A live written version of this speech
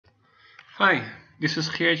Hi, this is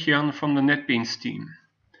Geert-Jan from the NetBeans team.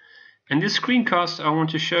 In this screencast, I want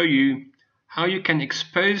to show you how you can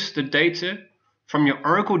expose the data from your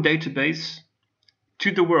Oracle database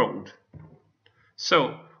to the world.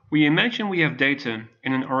 So, we imagine we have data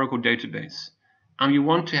in an Oracle database, and we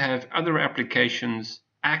want to have other applications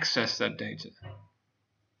access that data.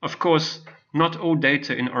 Of course, not all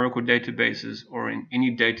data in Oracle databases or in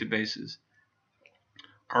any databases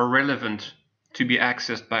are relevant to be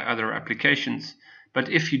accessed by other applications. But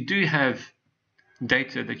if you do have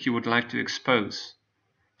data that you would like to expose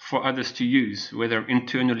for others to use, whether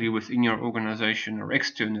internally within your organization or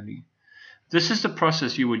externally, this is the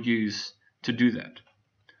process you would use to do that.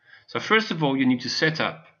 So first of all, you need to set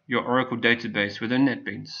up your Oracle database within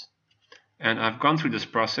NetBeans. And I've gone through this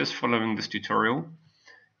process following this tutorial.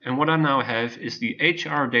 And what I now have is the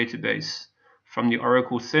HR database from the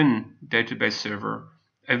Oracle Thin database server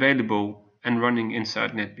available and running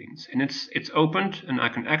inside NetBeans. And it's opened and I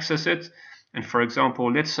can access it. And for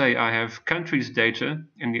example, let's say I have countries data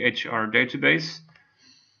in the HR database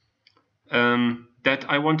that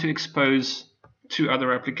I want to expose to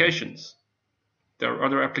other applications. There are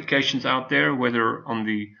other applications out there, whether on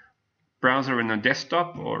the browser in a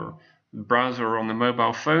desktop or browser on the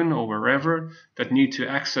mobile phone or wherever, that need to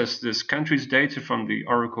access this countries data from the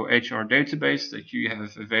Oracle HR database that you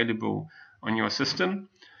have available on your system.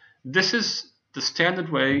 This is the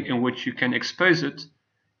standard way in which you can expose it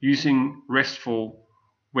using RESTful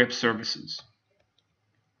web services.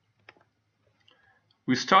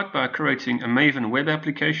 We start by creating a Maven web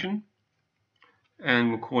application,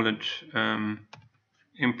 and we'll call it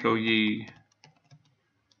Employee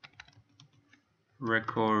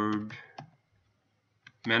Record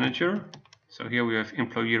Manager. So here we have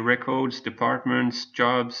employee records, departments,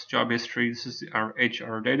 jobs, job history. This is our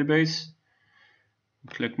HR database.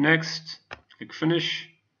 Click Next, click Finish.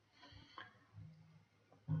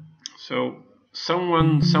 So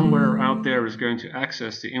someone somewhere out there is going to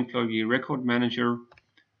access the Employee Record Manager,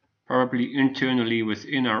 probably internally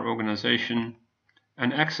within our organization,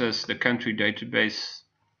 and access the country database,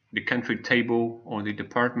 the country table, or the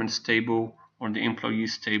departments table, or the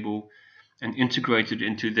employees table, and integrate it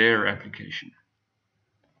into their application.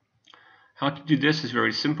 How to do this is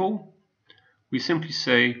very simple. We simply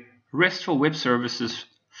say RESTful web services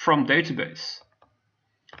from database.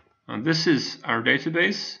 Now this is our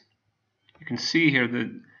database. You can see here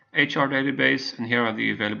the HR database, and here are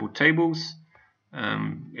the available tables.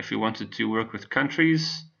 If we wanted to work with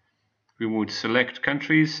countries, we would select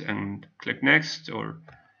countries and click Next, or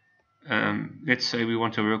let's say we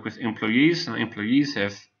want to work with employees. Now employees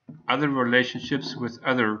have other relationships with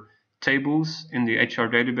other tables in the HR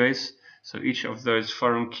database, so each of those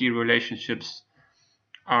foreign key relationships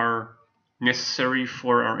are necessary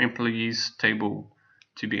for our employees table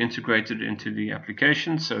to be integrated into the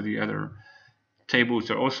application, so the other tables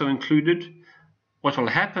are also included. What will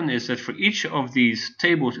happen is that for each of these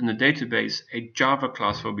tables in the database, a Java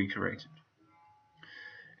class will be created.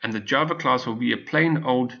 And the Java class will be a plain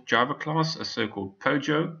old Java class, a so-called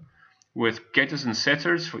POJO, with getters and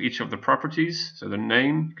setters for each of the properties. So the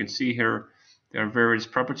name, you can see here there are various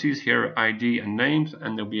properties here, ID and names,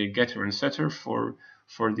 and there'll be a getter and setter for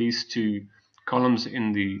these two columns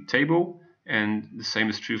in the table, and the same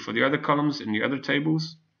is true for the other columns in the other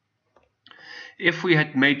tables. If we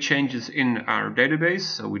had made changes in our database,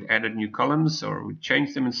 so we'd added new columns or we'd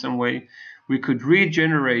changed them in some way, we could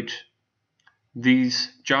regenerate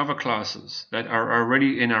these Java classes that are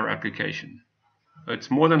already in our application.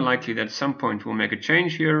 It's more than likely that at some point we'll make a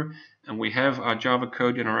change here and we have our Java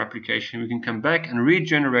code in our application. We can come back and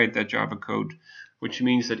regenerate that Java code, which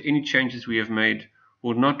means that any changes we have made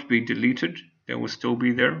will not be deleted. They will still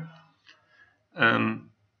be there. And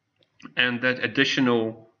that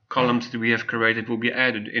additional columns that we have created will be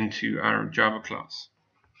added into our Java class.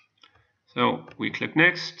 So we click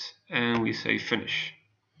Next and we say Finish.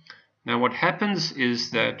 Now what happens is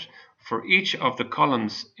that for each of the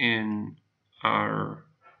columns in our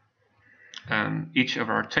each of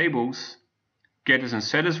our tables, getters and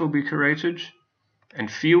setters will be created,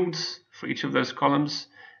 and fields for each of those columns,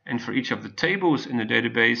 and for each of the tables in the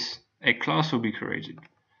database, a class will be created.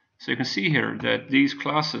 So you can see here that these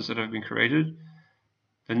classes that have been created,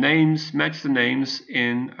 the names match the names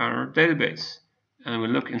in our database. And we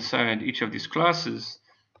look inside each of these classes,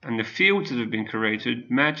 and the fields that have been created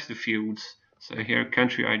match the fields, so here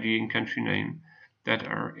country ID and country name, that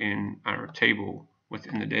are in our table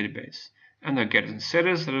within the database. And the getters and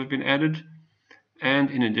setters that have been added. And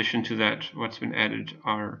in addition to that, what's been added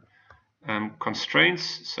are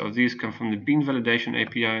constraints. So these come from the bean validation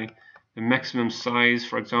API. The maximum size,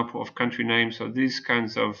 for example, of country names. So these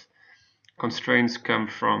kinds of constraints come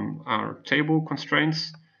from our table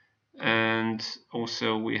constraints, and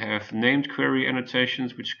also we have named query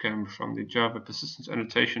annotations which come from the Java persistence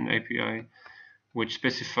annotation API, which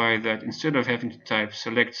specify that instead of having to type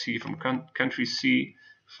select C from country C,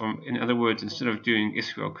 in other words, instead of doing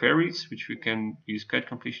SQL queries, which we can use code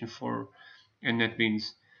completion for in NetBeans,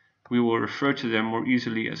 we will refer to them more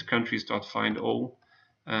easily as countries.findAll.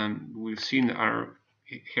 We've seen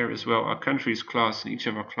here as well our countries class in each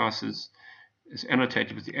of our classes is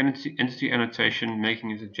annotated with the entity annotation,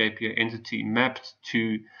 making it a JPA entity mapped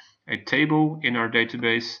to a table in our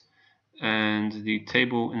database, and the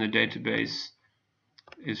table in the database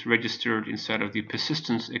is registered inside of the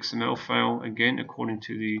persistence XML file, again according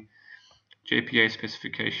to the JPA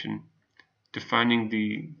specification, defining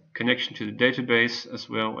the connection to the database as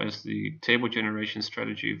well as the table generation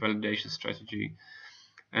strategy, validation strategy.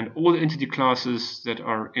 And all the entity classes that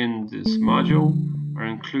are in this module are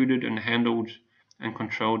included and handled and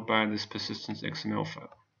controlled by this persistence XML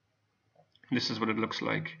file. This is what it looks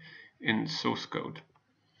like in source code.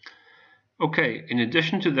 Okay, in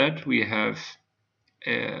addition to that, we have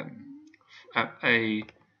a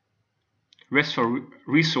RESTful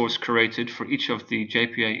resource created for each of the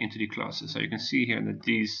JPA entity classes. So you can see here that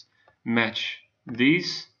these match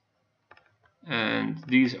these, and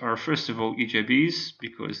these are first of all EJBs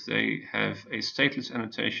because they have a stateless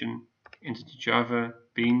annotation, entity Java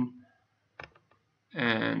bean,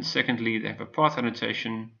 and secondly they have a path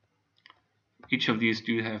annotation. Each of these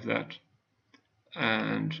do have that,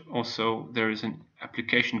 and also there is an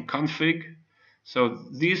application config. So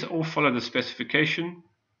these all follow the specification,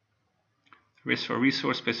 RESTful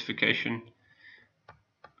resource specification,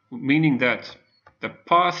 meaning that the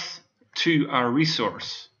path to our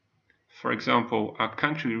resource, for example our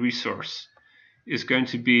country resource, is going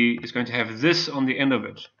to have this on the end of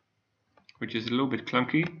it, which is a little bit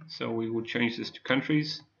clunky. So we will change this to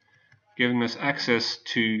countries, giving us access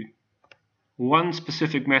to one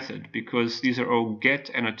specific method, because these are all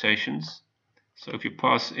get annotations. So if you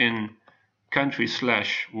pass in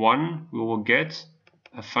country/1, we will get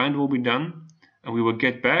a find will be done, and we will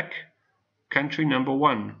get back country number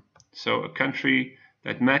 1. So a country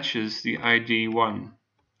that matches the ID 1.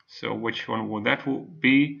 So which one will that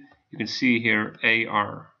be? You can see here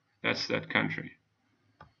AR. That's that country.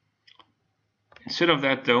 Instead of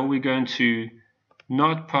that though, we're going to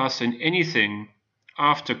not pass in anything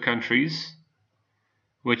after countries,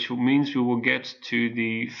 which means we will get to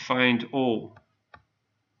the find all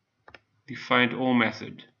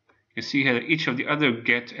method. You see here that each of the other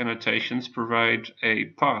get annotations provide a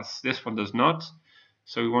path. This one does not.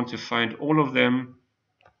 So we want to find all of them,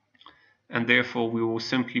 and therefore we will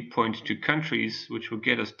simply point to countries, which will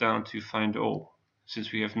get us down to find all,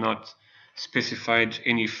 since we have not specified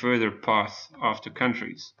any further path after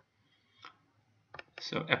countries.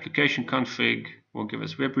 So application config will give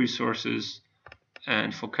us web resources,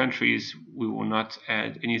 and for countries we will not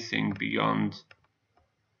add anything beyond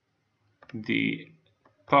the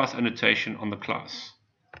path annotation on the class.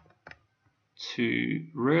 To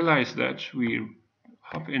realize that, we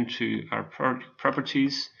hop into our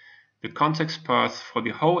properties. The context path for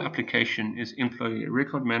the whole application is employee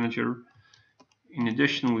record manager. In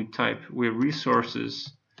addition, we type web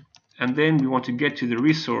resources, and then we want to get to the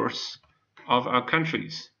resource of our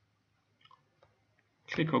countries.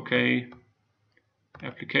 Click OK.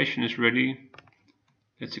 Application is ready.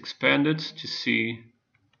 Let's expand it to see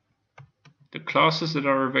the classes that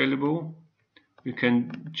are available. We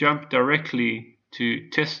can jump directly to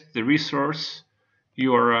test the resource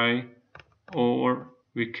URI, or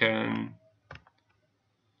we can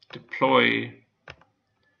deploy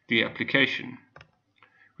the application.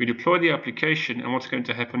 We deploy the application, and what's going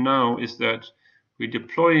to happen now is that we're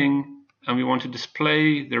deploying and we want to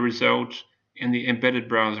display the result in the embedded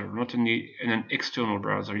browser, not in an external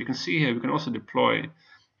browser. You can see here we can also deploy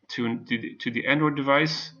to the Android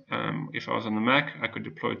device. If I was on the Mac, I could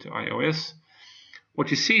deploy to iOS. What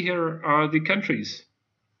you see here are the countries.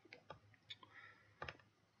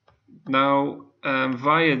 Now,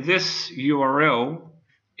 via this URL,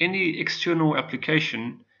 any external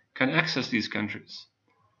application can access these countries.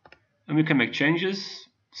 And we can make changes.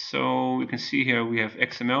 So you can see here we have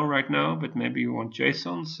XML right now, but maybe you want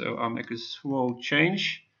JSON. So I'll make a small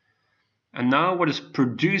change. And now what is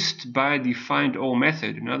produced by the find all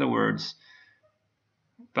method, in other words,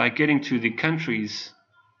 by getting to the countries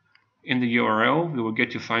in the URL, we will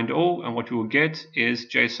get to find all, and what we will get is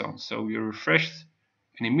JSON. So we refresh,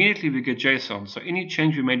 and immediately we get JSON. So any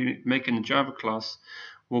change we make in the Java class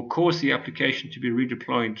will cause the application to be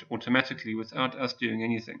redeployed automatically without us doing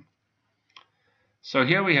anything. So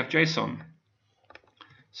here we have JSON.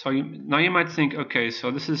 So now you might think, okay, so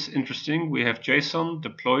this is interesting. We have JSON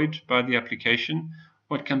deployed by the application.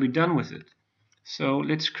 What can be done with it? So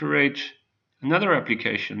let's create another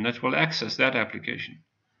application that will access that application.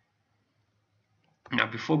 Now,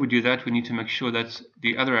 before we do that, we need to make sure that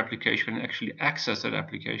the other application can actually access that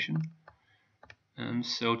application.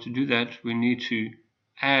 So to do that, we need to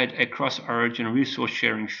add a cross-origin resource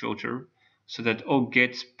sharing filter so that all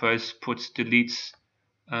gets, posts, puts, deletes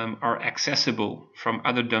are accessible from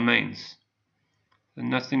other domains. And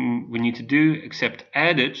nothing we need to do except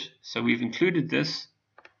add it. So we've included this.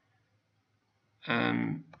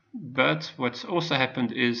 But what's also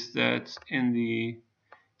happened is that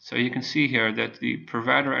so you can see here that the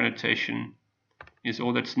provider annotation is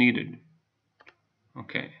all that's needed.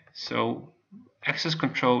 Okay, so access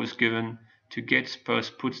control is given to gets,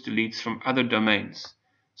 posts, puts, deletes from other domains.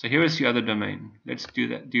 So here is the other domain. Let's do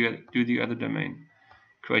that. Do the other domain.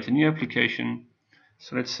 Create a new application.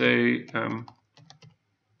 So let's say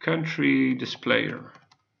country displayer.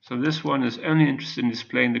 So this one is only interested in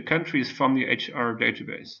displaying the countries from the HR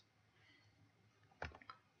database.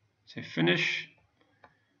 Say finish,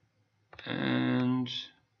 and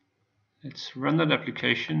let's run that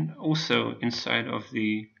application also inside of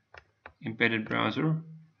the embedded browser.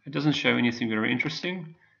 It doesn't show anything very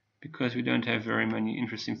interesting because we don't have very many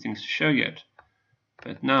interesting things to show yet.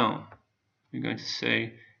 But now we're going to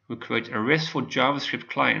say we'll create a RESTful JavaScript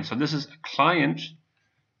client. So this is a client.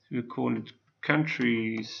 We'll call it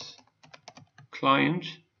countries client,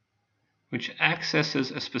 which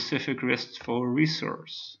accesses a specific RESTful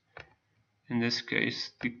resource. In this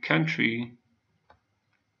case, the country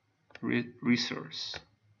resource.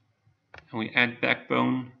 And we add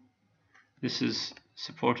backbone. This is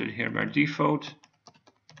supported here by default,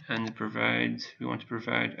 and we want to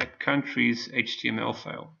provide a country's HTML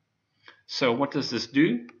file. So what does this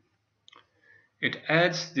do? It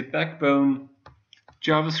adds the backbone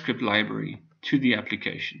JavaScript library to the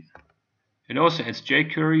application. It also adds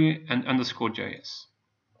jQuery and _JS.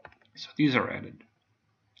 So these are added.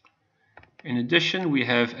 In addition, we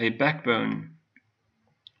have a backbone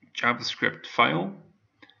JavaScript file.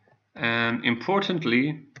 And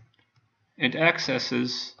importantly, it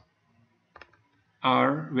accesses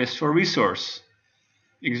our RESTful resource,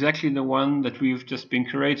 exactly the one that we've just been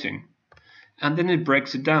creating. And then it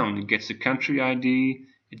breaks it down. It gets the country ID,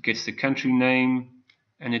 it gets the country name,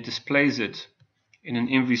 and it displays it in an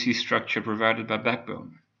MVC structure provided by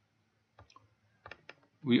Backbone.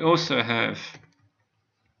 We also have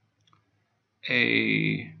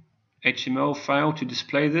a HTML file to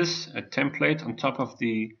display this, a template on top of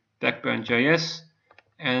the Backbone.js,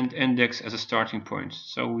 and index as a starting point.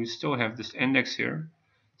 So we still have this index here.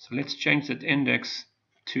 So let's change that index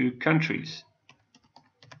to countries.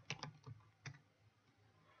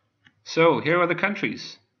 So here are the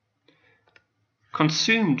countries.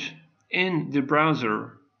 Consumed in the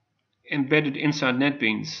browser embedded inside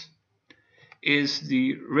NetBeans is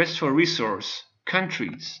the RESTful resource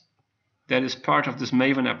countries that is part of this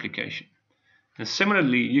Maven application. And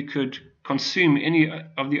similarly, you could consume any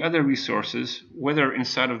of the other resources, whether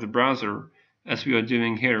inside of the browser, as we are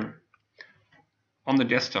doing here on the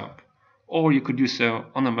desktop, or you could do so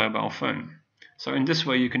on a mobile phone. So in this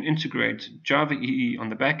way, you can integrate Java EE on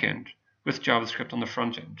the back end with JavaScript on the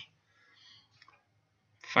front end.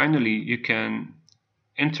 Finally, you can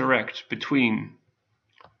interact between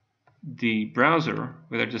the browser,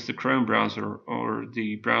 whether it is the Chrome browser or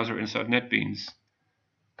the browser inside NetBeans,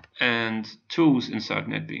 and tools inside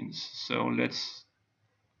NetBeans. So let's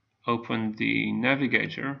open the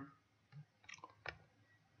navigator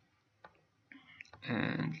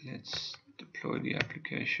and let's deploy the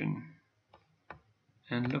application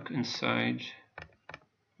and look inside.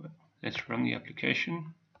 Let's run the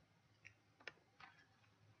application.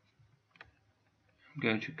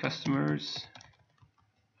 Go to customers,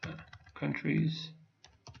 countries,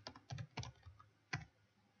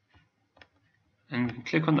 and we can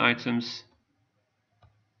click on items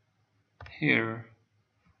here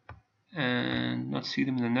and not see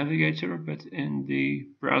them in the navigator but in the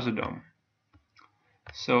browser DOM.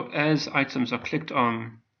 So as items are clicked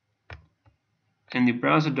on in the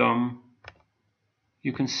browser DOM,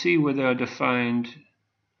 you can see where they are defined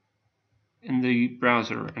in the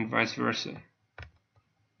browser and vice versa.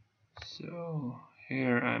 So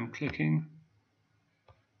here I'm clicking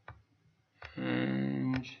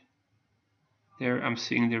and there I'm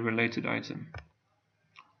seeing the related item.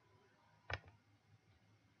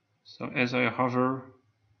 So as I hover,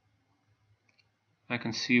 I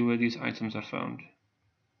can see where these items are found.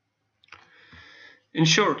 In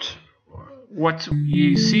short, what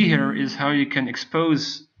you see here is how you can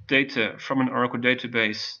expose data from an Oracle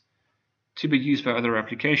database to be used by other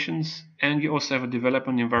applications, and you also have a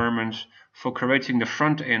development environment for creating the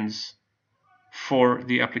front ends for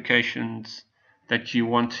the applications that you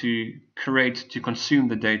want to create to consume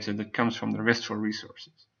the data that comes from the RESTful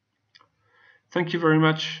resources. Thank you very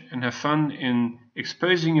much, and have fun in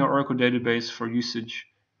exposing your Oracle database for usage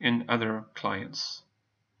in other clients.